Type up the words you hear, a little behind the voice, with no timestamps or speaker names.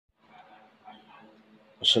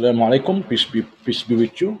Assalamualaikum, peace be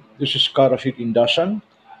with you. This is Ka-Rashid Indasan.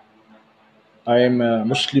 I am a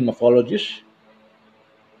Muslim apologist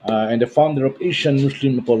and the founder of Asian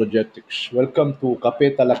Muslim Apologetics. Welcome to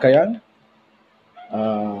Kape Talakayan.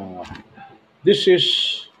 Uh, this is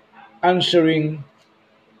answering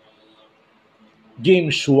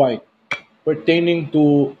James White pertaining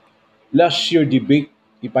to last year debate,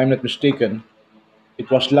 if I'm not mistaken.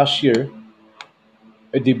 It was last year,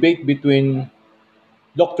 a debate between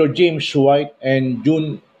Dr. James White and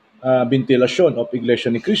June Bintilacion of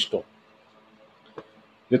Iglesia ni Cristo.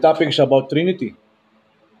 The topic is about Trinity.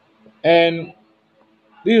 And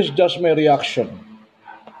this is just my reaction.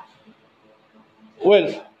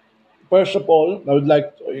 Well, first of all, I would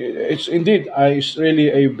like it's indeed it's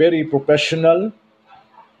really a very professional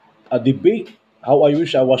debate. How I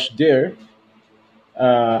wish I was there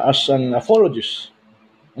as an apologist,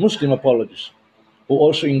 a Muslim apologist, who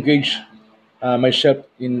also engaged myself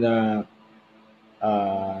in a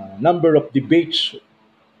number of debates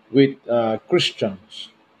with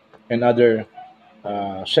Christians and other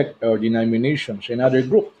sect or denominations and other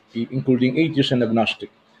groups, including atheists and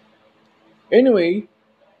agnostic. Anyway,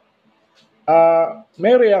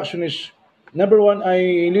 my reaction is number one,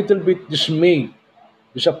 I little bit dismayed,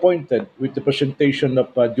 disappointed with the presentation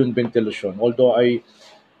of Jun Ventilation, although I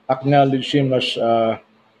acknowledge him as a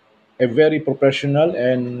very professional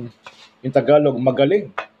and in Tagalog,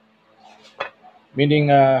 magaling,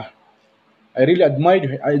 meaning I really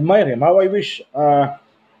admire him. How I wish I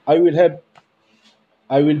will have,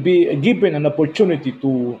 I will be given an opportunity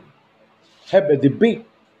to have a debate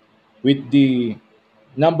with the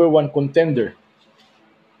number one contender,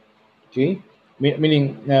 okay?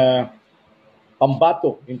 Meaning,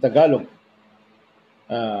 pambato in Tagalog,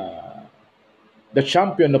 the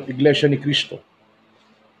champion of Iglesia ni Cristo,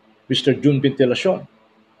 Mr. Jun Ventilacion.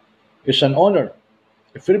 It's an honor,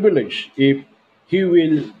 a privilege if he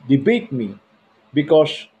will debate me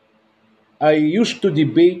because I used to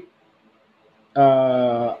debate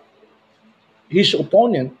uh, his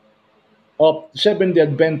opponent of Seventh day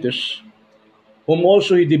Adventists, whom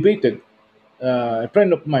also he debated, a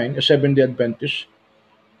friend of mine, a Seventh day Adventist,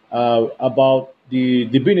 about the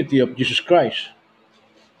divinity of Jesus Christ.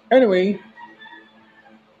 Anyway,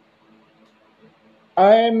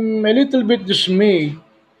 I'm a little bit dismayed,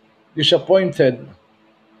 disappointed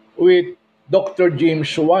with Dr.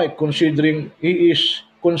 James White, considering he is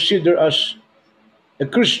considered as a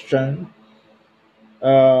Christian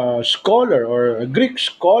scholar or a Greek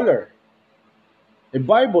scholar, a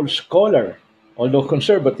Bible scholar, although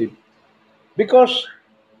conservative, because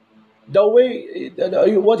the way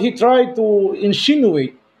what he tried to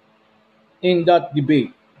insinuate in that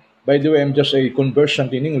debate. By the way, I'm just a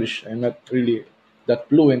conversant in English. I'm not really that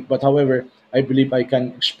fluent, but however, I believe I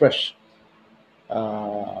can express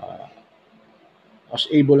as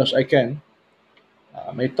able as I can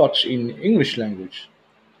my thoughts in English language.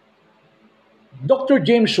 Dr.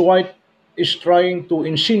 James White is trying to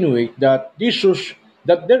insinuate that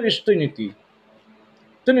that there is Trinity.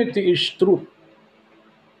 Trinity is truth.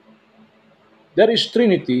 There is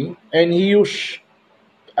Trinity, and he used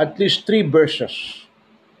at least three verses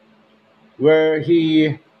where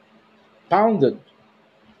he pounded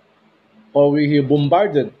or where he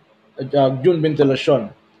bombarded June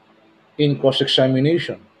Ventilation in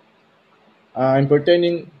cross-examination. I'm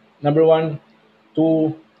pertaining, number one,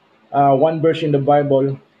 to one verse in the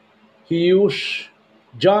Bible. He used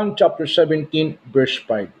John chapter 17, verse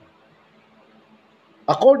 5.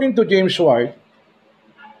 According to James White,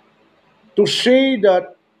 to say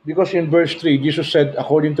that, because in verse 3, Jesus said,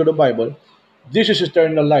 according to the Bible, this is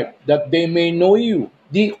eternal life, that they may know you,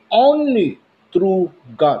 the only true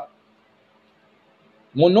God.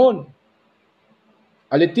 Monon,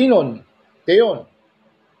 alitinon, theon,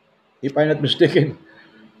 if I'm not mistaken.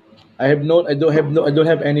 I don't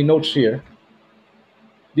have any notes here.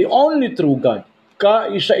 The only true God.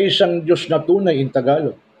 Kaisa-isang Diyos na tunay in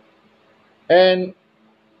Tagalog. And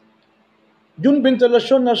Jun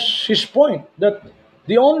Ventilacion has his point that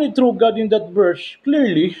the only true God in that verse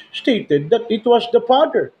clearly stated that it was the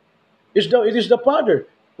Father. It is the Father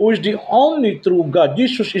who is the only true God.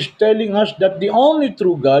 Jesus is telling us that the only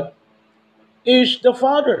true God is the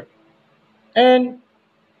Father and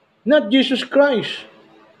not Jesus Christ.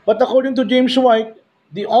 But according to James White,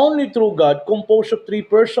 the only true God composed of three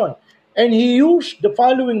persons. And he used the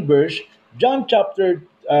following verse, John chapter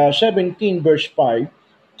 17, verse 5,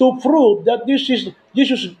 to prove that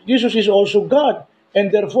Jesus is also God.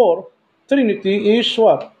 And therefore, Trinity is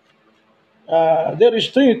what? There is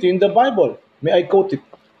Trinity in the Bible. May I quote it?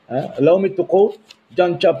 Allow me to quote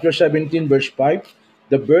John chapter 17, verse 5,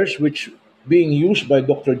 the verse which being used by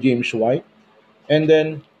Dr. James White. And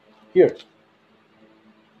then here,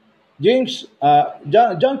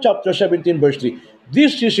 John chapter 17, verse 3.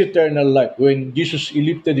 This is eternal life. When Jesus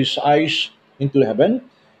lifted his eyes into heaven,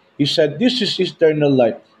 he said, this is eternal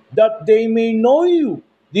life, that they may know you,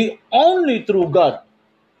 the only true God.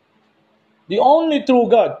 The only true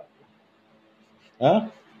God. Huh?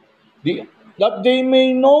 The, that they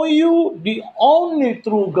may know you, the only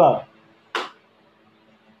true God.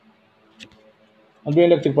 Ano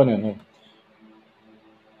yung electric pa na yun?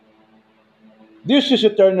 This is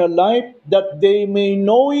eternal life, that they may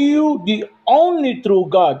know you, the only true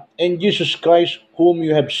God, and Jesus Christ, whom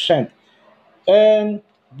you have sent. And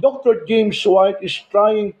Dr. James White is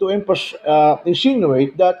trying to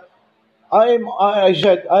insinuate that I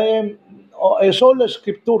said, I am a sola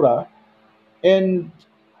scriptura, and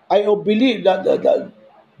I believe that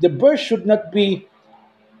the verse should not be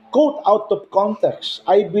quote out of context.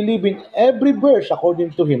 I believe in every verse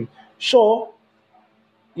according to him. So,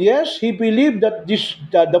 yes, he believed that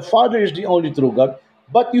that the Father is the only true God,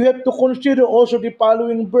 but you have to consider also the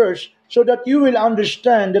following verse so that you will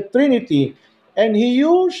understand the Trinity. And he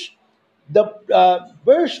used the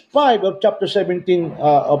verse 5 of chapter 17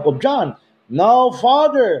 of John. Now,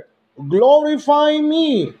 Father, glorify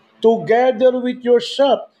me together with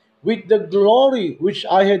yourself with the glory which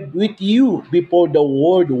I had with you before the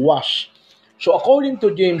world was. So, according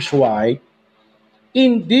to James White,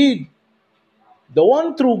 indeed, the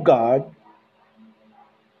one true God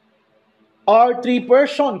are three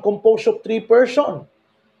person, composed of three person.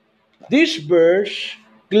 This verse,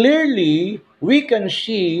 clearly, we can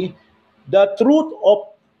see the truth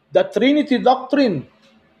of the Trinity doctrine.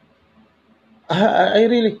 I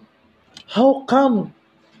really, how come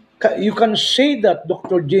you can say that,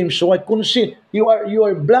 Dr. James White? You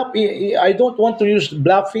are bluff. I don't want to use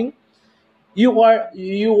bluffing. You are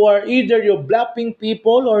either you're bluffing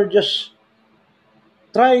people or just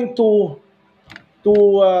trying to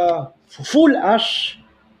fool us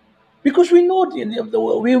because we know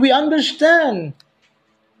we understand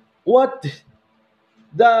what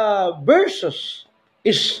the verses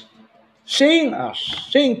is saying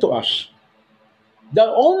to us. The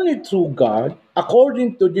only true God,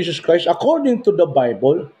 according to Jesus Christ, according to the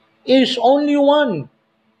Bible, is only one,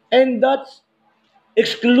 and that's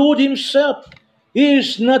exclude himself. He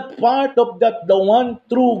is not part of that, the one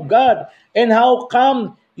true God. And how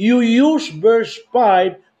come you use verse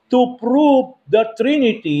 5 to prove the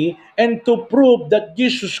Trinity and to prove that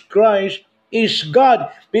Jesus Christ is God?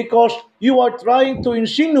 Because you are trying to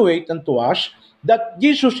insinuate unto us that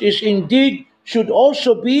Jesus is indeed should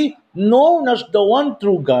also be known as the one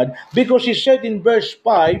true God because he said in verse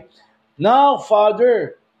 5, now,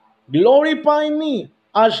 Father, glorify me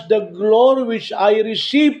as the glory which I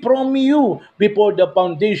received from you before the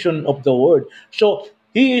foundation of the world. So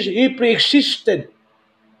he pre-existed.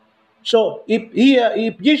 So if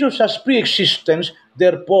Jesus has pre-existence,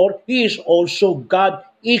 therefore he is also God,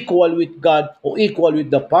 equal with God or equal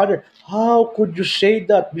with the Father. How could you say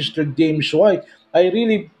that, Mr. James White?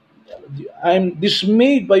 I'm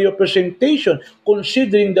dismayed by your presentation,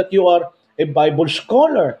 considering that you are a Bible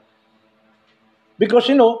scholar. Because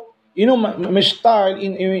my style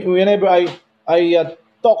whenever I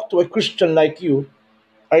talk to a Christian like you,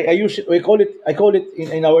 I use it. I call it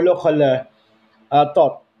in our local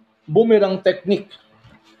thought, boomerang technique.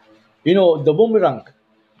 The boomerang,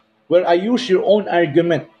 where I use your own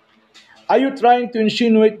argument. Are you trying to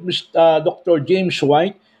insinuate, Dr. James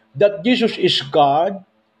White, that Jesus is God,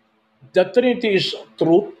 the Trinity is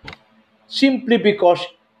truth, simply because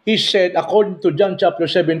he said, according to John chapter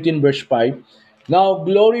 17, verse 5, now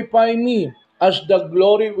glorify me as the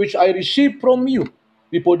glory which I received from you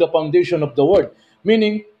before the foundation of the world.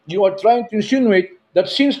 Meaning, you are trying to insinuate that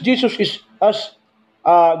since Jesus is as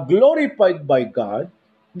glorified by God,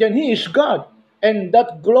 then he is God. And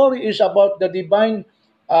that glory is about the divine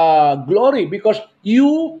glory because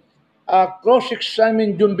you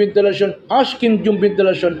cross-examine June Ventilacion, asking June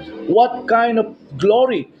Ventilacion what kind of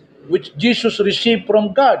glory which Jesus received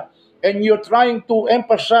from God. And you're trying to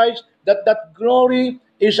emphasize that that glory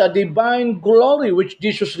is a divine glory which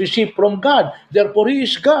Jesus received from God. Therefore, he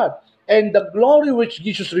is God. And the glory which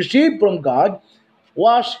Jesus received from God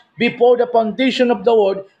was before the foundation of the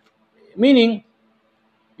world, meaning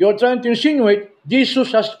you're trying to insinuate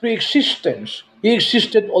Jesus has pre-existence. He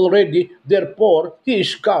existed already, therefore he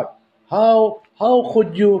is God. How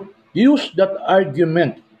could you use that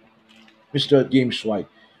argument, Mr. James White?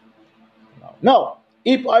 Now,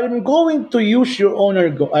 if I'm going to use your own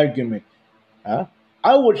argument, huh,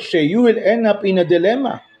 I would say you will end up in a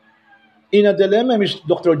dilemma. In a dilemma, Mr.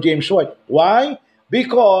 Dr. James White. Why?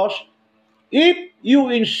 Because If you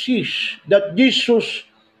insist that Jesus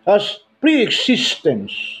has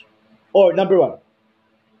pre-existence, or number one,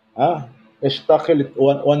 let's tackle it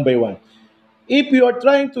one by one. If you are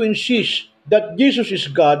trying to insist that Jesus is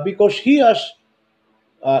God because he was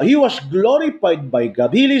glorified by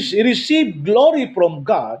God, he received glory from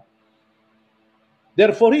God,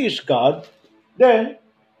 therefore he is God, then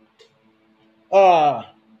uh,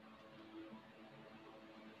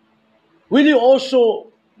 will you also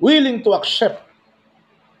willing to accept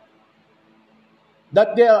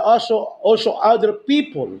that there are also other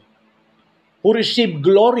people who receive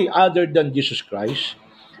glory other than Jesus Christ?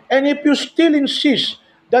 And if you still insist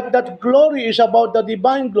that that glory is about the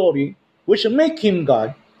divine glory, which make him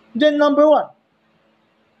God, then number one,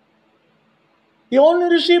 he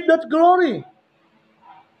only received that glory.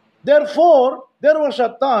 Therefore, there was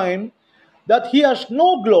a time that he has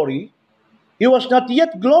no glory. He was not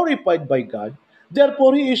yet glorified by God.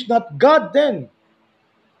 Therefore, he is not God then.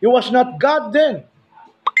 He was not God then.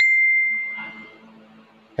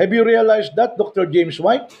 Have you realized that, Dr. James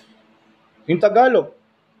White? In Tagalog,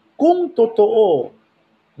 kung totoo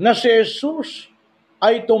na si Jesus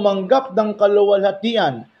ay tumanggap ng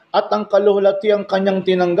kaluwalhatian at ang kaluwalhatian kanyang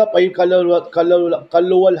tinanggap ay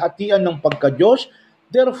kaluwalhatian ng pagka-Diyos,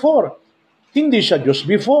 therefore, hindi siya Diyos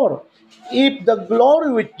before. If the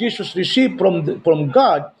glory which Jesus received from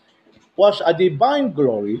God was a divine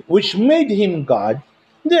glory which made him God,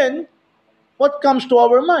 then what comes to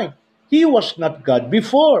our mind? He was not God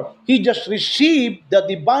before. He just received the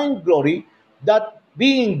divine glory, that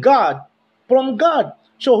being God, from God.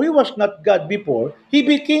 So he was not God before. He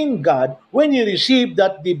became God when he received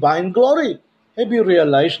that divine glory. Have you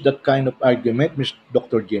realized that kind of argument,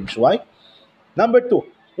 Dr. James White? Number two,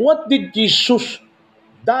 what did Jesus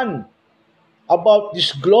done about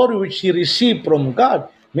this glory which he received from God?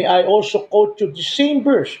 May I also quote you the same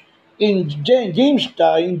verse in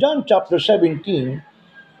in John chapter 17,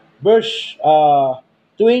 verse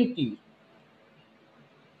 20,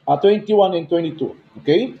 21 and 22.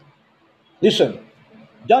 Okay? Listen.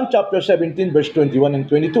 John chapter 17, verse 21 and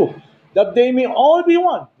 22. That they may all be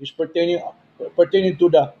one. Is pertaining to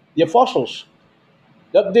the apostles.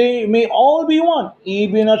 That they may all be one,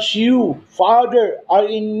 even as you, Father, are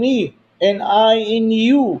in me, and I in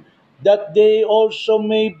you, that they also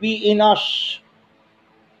may be in us,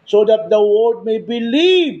 so that the world may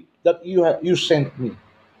believe that you sent me.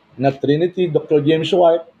 Not Trinity, Dr. James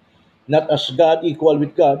White, not as God equal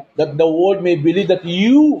with God, that the world may believe that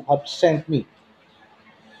you have sent me.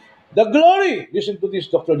 The glory, listen to this,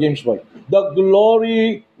 Dr. James White, the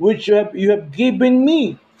glory which you have given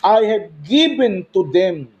me, I have given to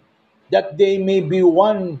them, that they may be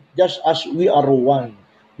one, just as we are one.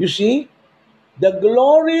 You see, the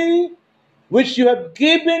glory which you have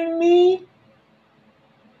given me,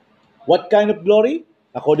 what kind of glory?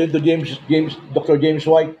 According to Dr. James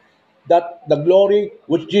White, that the glory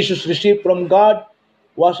which Jesus received from God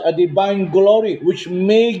was a divine glory which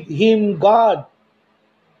made him God.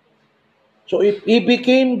 So if he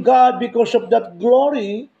became God because of that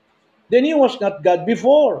glory, then he was not God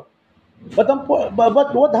before. But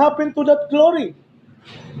what happened to that glory?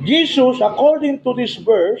 Jesus, according to this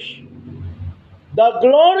verse, the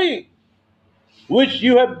glory which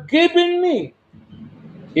you have given me,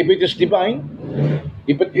 if it is divine,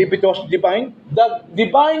 if it was divine, the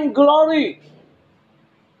divine glory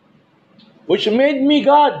which made me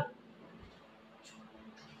God,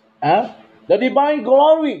 the divine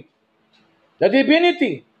glory, the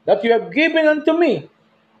divinity that you have given unto me,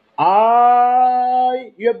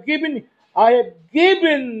 I have given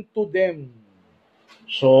to them.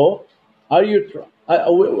 So, are you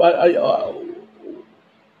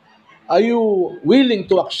are you willing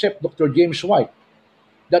to accept, Dr. James White,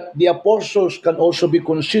 that the apostles can also be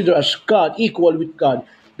considered as God, equal with God,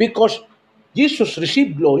 because Jesus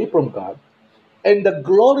received glory from God, and the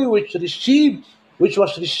glory which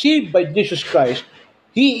was received by Jesus Christ,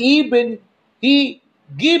 he given he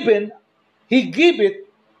gave it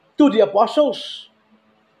to the apostles.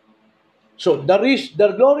 So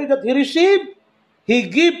the glory that he received, he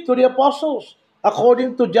gave to the apostles,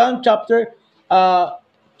 according to John chapter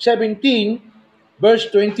 17,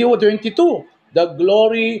 verse 20 or 22. The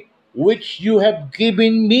glory which you have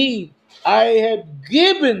given me, I have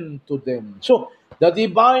given to them. So the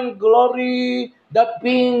divine glory, that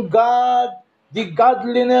being God, the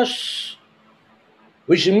godliness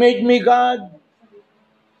which made me God,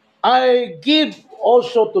 I give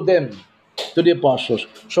also to them, to the apostles.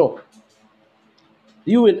 So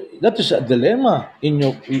that is a dilemma in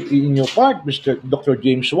your part, Mr. Dr.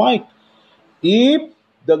 James White. If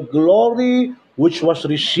the glory which was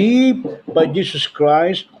received by Jesus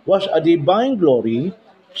Christ was a divine glory.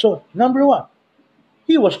 So, number one,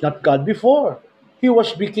 he was not God before. He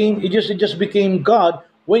just became God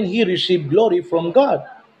when he received glory from God.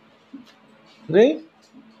 Okay?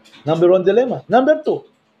 Number one dilemma. Number two,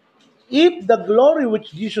 if the glory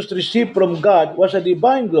which Jesus received from God was a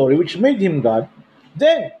divine glory which made him God,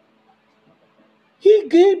 then he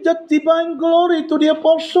gave that divine glory to the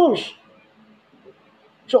apostles.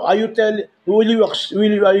 So are you tell will you ex- will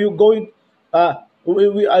you, are you going are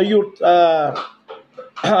you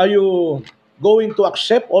are you going to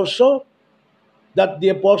accept also that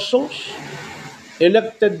the apostles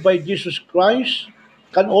elected by Jesus Christ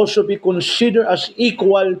can also be considered as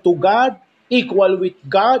equal to God, equal with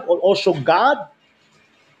God, or also God,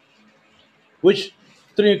 which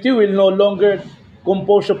Trinity will no longer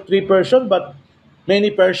compose of three persons but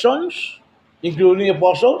many persons, including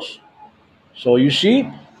apostles. So you see,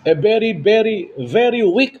 a very, very, very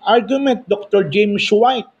weak argument, Dr. James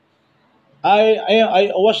White.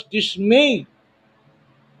 I was dismayed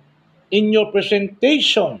in your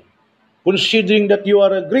presentation, considering that you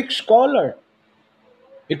are a Greek scholar,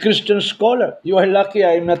 a Christian scholar. You are lucky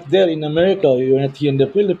I'm not there in America. You are not here in the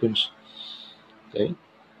Philippines. Okay.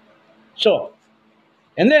 So,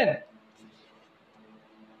 and then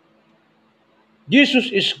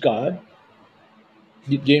Jesus is God.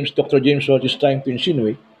 Dr. James White is trying to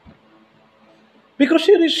insinuate because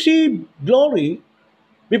he received glory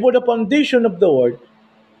before the foundation of the world.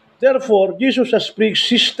 Therefore, Jesus has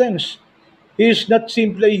pre-existence. He is not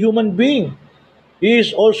simply a human being. He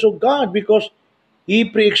is also God because he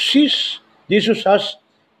pre-exists. Jesus has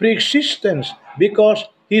pre-existence because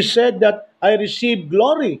he said that I received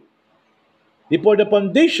glory before the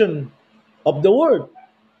foundation of the world.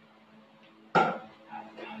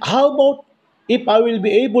 How about if I will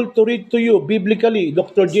be able to read to you biblically,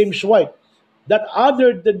 Dr. James White, that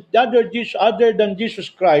other than Jesus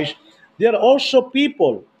Christ, there are also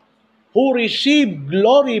people who receive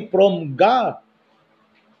glory from God.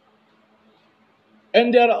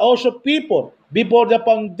 And there are also people before the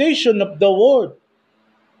foundation of the world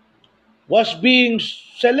was being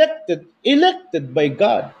selected, elected by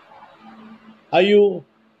God. Are you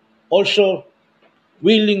also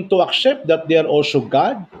willing to accept that they are also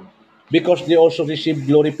God? Because they also receive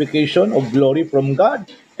glorification of glory from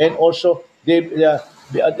God, and also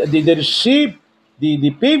they receive the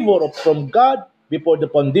favor from God before the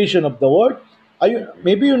foundation of the world. Are you,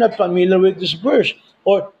 maybe you're not familiar with this verse,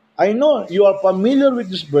 or I know you are familiar with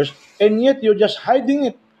this verse, and yet you're just hiding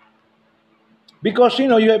it because you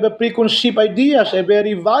have a preconceived ideas, a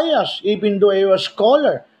very bias, even though you're a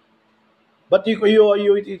scholar. But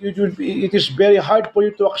it is very hard for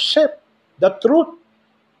you to accept the truth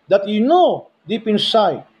that you know deep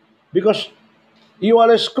inside because you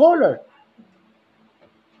are a scholar.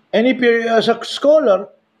 And if you're as a scholar,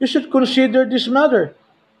 you should consider this matter.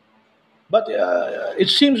 But it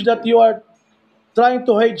seems that you are trying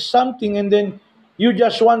to hide something and then you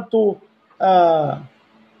just want uh,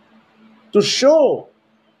 to show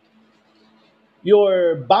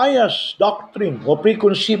your biased doctrine or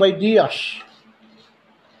preconceived ideas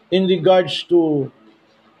in regards to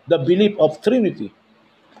the belief of Trinity.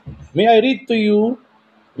 May I read to you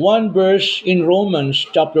one verse in Romans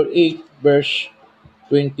chapter 8, verse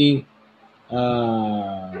 29.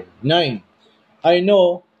 I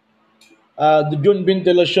know the John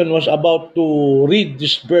Ventilation was about to read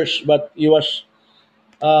this verse, but he was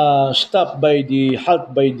stopped by the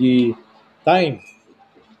halt by the time.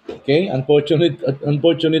 Okay,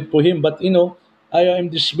 unfortunate for him. But I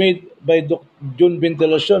am dismayed by John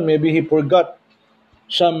Ventilation. Maybe he forgot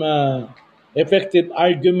some effective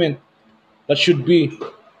argument that should be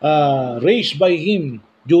raised by him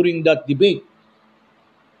during that debate.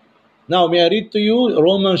 Now, may I read to you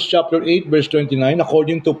Romans chapter 8, verse 29,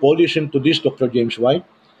 according to Paul, listen to this, Dr. James White.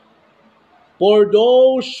 For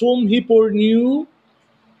those whom he foreknew,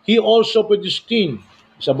 he also predestined.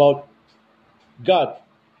 It's about God.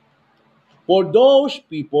 For those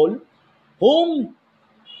people whom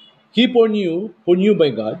he foreknew, who knew by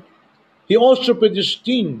God, he also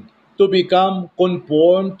predestined to become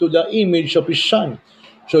conformed to the image of his Son,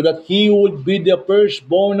 so that he would be the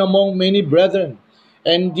firstborn among many brethren.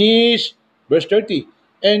 And these, verse 30,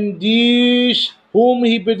 and these whom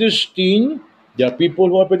he predestined, the people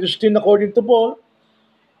who are predestined according to Paul,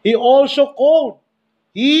 he also called.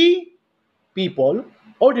 He, people,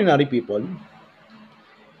 ordinary people,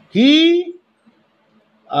 he,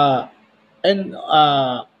 uh, and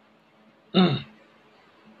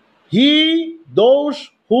he, those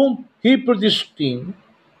whom he predestined,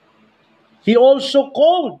 he also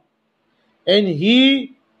called. And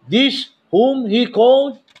he, these whom he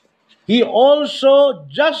called, he also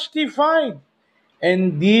justified.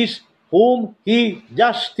 And these whom he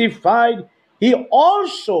justified, he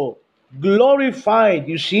also glorified.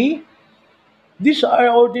 You see, these are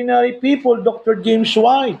ordinary people, Dr. James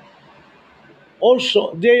White.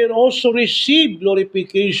 Also, they also received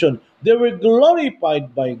glorification. They were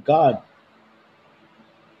glorified by God.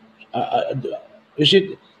 Uh, uh, is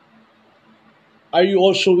it? Are you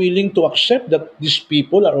also willing to accept that these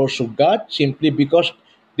people are also God simply because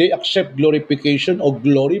they accept glorification or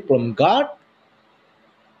glory from God?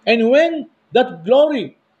 And when that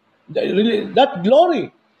glory,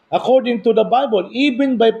 according to the Bible,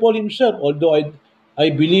 even by Paul himself, although I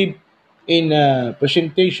believe in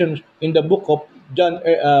presentations in the book of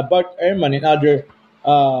Bart Ehrman and other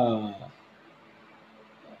uh,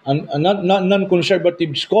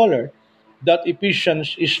 non-conservative scholar, that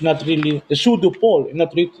Ephesians is not really the pseudo Paul,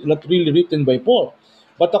 not really written by Paul.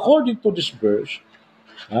 But according to this verse,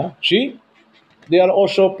 see, there are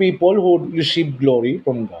also people who receive glory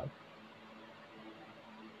from God.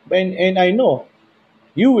 And I know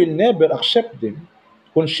you will never accept them,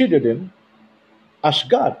 consider them as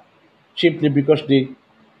God, simply because they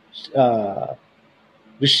uh,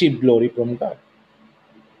 receive glory from God.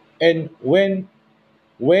 And when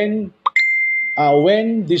when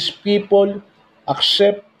these people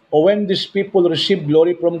accept or when these people receive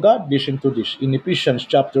glory from God, listen to this in Ephesians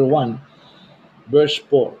chapter 1, verse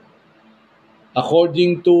 4.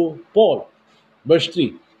 According to Paul, verse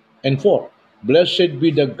 3 and 4. Blessed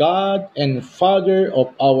be the God and Father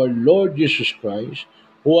of our Lord Jesus Christ,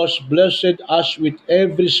 who has blessed us with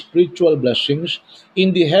every spiritual blessings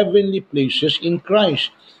in the heavenly places in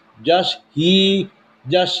Christ, just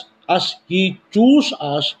as He chose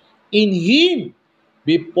us in Him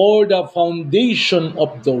before the foundation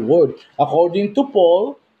of the world. According to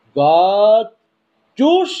Paul, God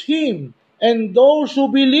chose him and those who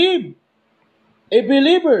believe,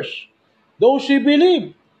 believers, those who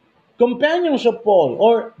believe, companions of Paul,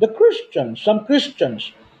 or the Christians, some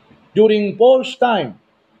Christians, during Paul's time,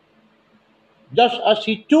 just as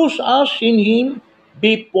he chose us in him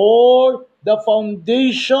before the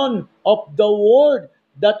foundation of the world,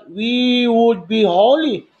 that we would be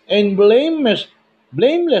holy and blameless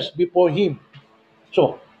before him.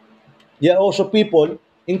 So, there are also people,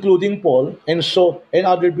 including Paul and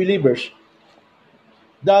other believers,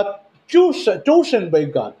 that chosen by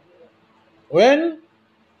God. When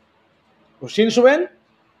Since when?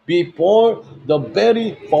 Before the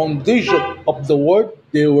very foundation of the world,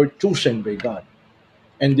 they were chosen by God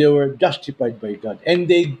and they were justified by God and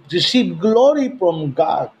they received glory from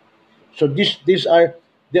God. So these are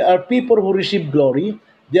there are people who receive glory.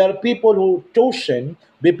 There are people who chosen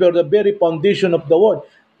before the very foundation of the world,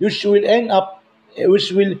 which will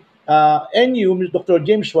end you, Dr.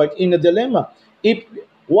 James White, in a dilemma. If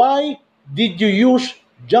Why did you use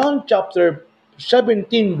John chapter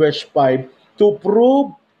 17 verse 5 to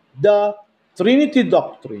prove the Trinity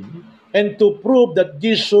doctrine and to prove that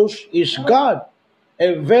Jesus is God?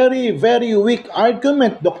 A very, very weak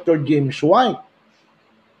argument, Dr. James White,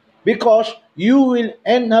 because you will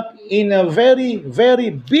end up in a very, very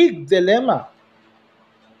big dilemma.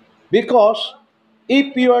 Because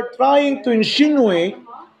if you are trying to insinuate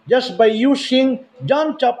just by using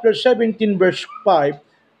John chapter 17, verse 5,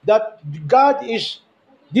 that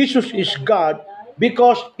Jesus is God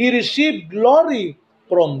because he received glory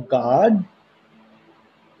from God,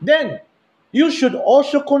 then you should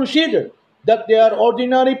also consider that they are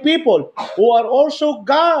ordinary people who are also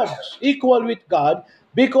gods, equal with God,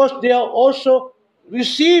 because they are also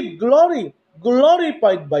received glory,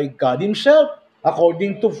 glorified by God Himself,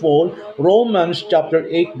 according to Paul, Romans chapter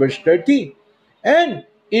 8, verse 30. And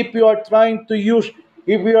if you are trying to use,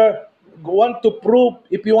 if you want to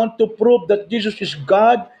prove that Jesus is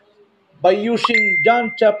God, by using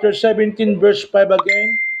John chapter 17 verse 5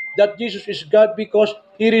 again, that Jesus is God because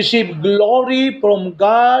he received glory from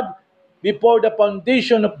God before the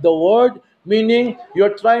foundation of the world, meaning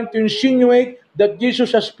you're trying to insinuate that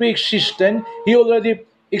Jesus has pre-existed. He already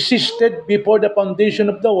existed before the foundation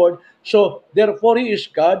of the world, so therefore he is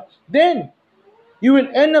God. Then you will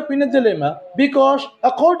end up in a dilemma because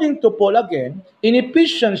according to Paul again, in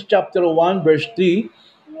Ephesians chapter 1 verse 3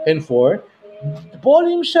 and 4, Paul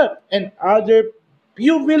himself and other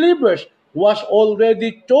few believers was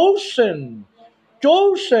already chosen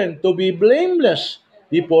to be blameless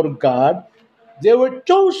before God. They were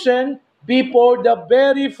chosen before the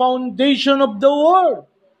very foundation of the world,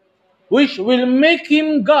 which will make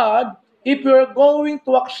him God if you are going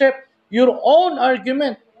to accept your own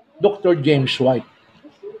argument, Dr. James White.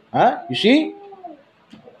 You see?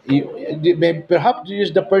 Perhaps this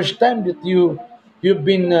is the first time that you've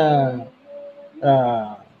been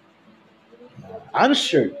uh,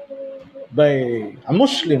 answered by a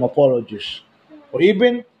Muslim apologist, or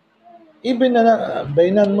even by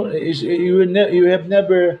non is you have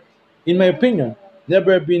never, in my opinion,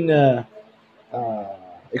 never been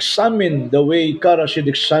examined the way Ka-Rashid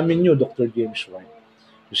examine you, Dr. James White.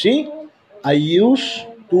 You see, I use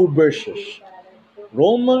two verses.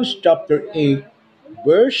 Romans chapter 8,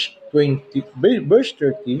 verse 20, verse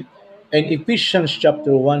 30, and Ephesians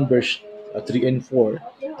chapter 1, verse 3 and 4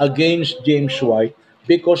 against James White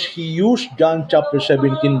because he used John chapter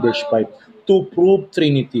 17, verse 5 to prove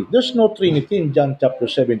Trinity. There's no Trinity in John chapter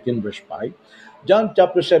 17, verse 5. John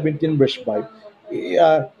chapter 17, verse 5,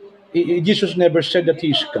 Jesus never said that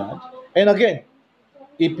he is God. And again,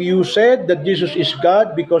 if you said that Jesus is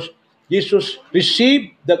God because Jesus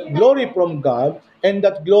received that glory from God and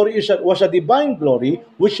that glory was a divine glory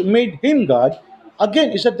which made him God,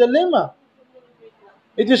 again, it's a dilemma.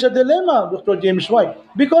 It is a dilemma, Dr. James White.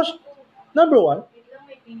 Because, number one,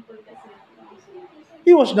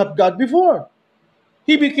 he was not God before.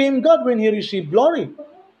 He became God when he received glory.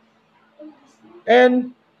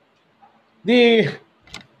 And the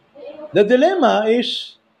the dilemma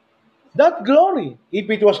is that glory, if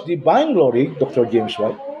it was divine glory, Dr. James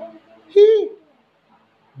White, he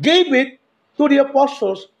gave it to the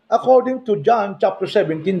apostles according to John chapter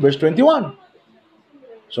 17, verse 21.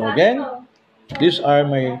 So again, these are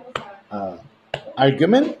my uh,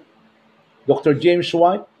 argument. Dr. James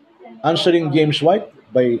White, answering James White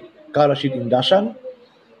by Ka-Rashid Indasan,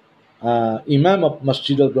 Imam of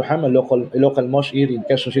Masjid al-Duham, a local mosque here in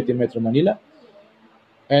Quezon City, Metro Manila.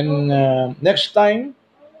 And next time,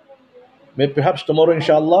 perhaps tomorrow,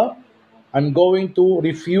 inshallah, I'm going to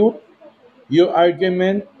refute your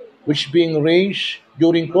argument which being raised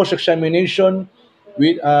during cross-examination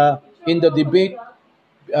with in the debate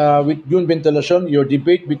with Jun Bentalacion, your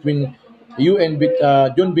debate between you and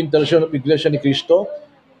Jun Bentalacion of Iglesia ni Cristo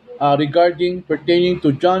regarding pertaining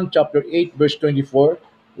to John chapter 8 verse 24,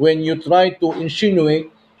 when you try to insinuate,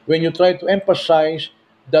 when you try to emphasize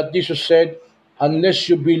that Jesus said, unless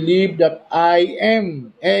you believe that I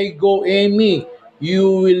am ego eimi, you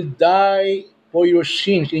will die for your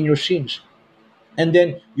sins, in your sins. And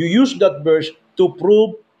then you use that verse to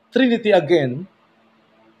prove Trinity again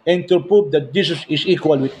and to prove that Jesus is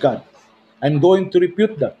equal with God. I'm going to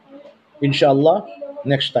refute that, inshallah,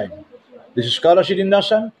 next time. This is Ka-Rashid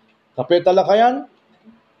Indasan, Kape Talakayan.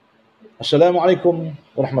 Assalamu alaikum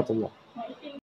warahmatullah.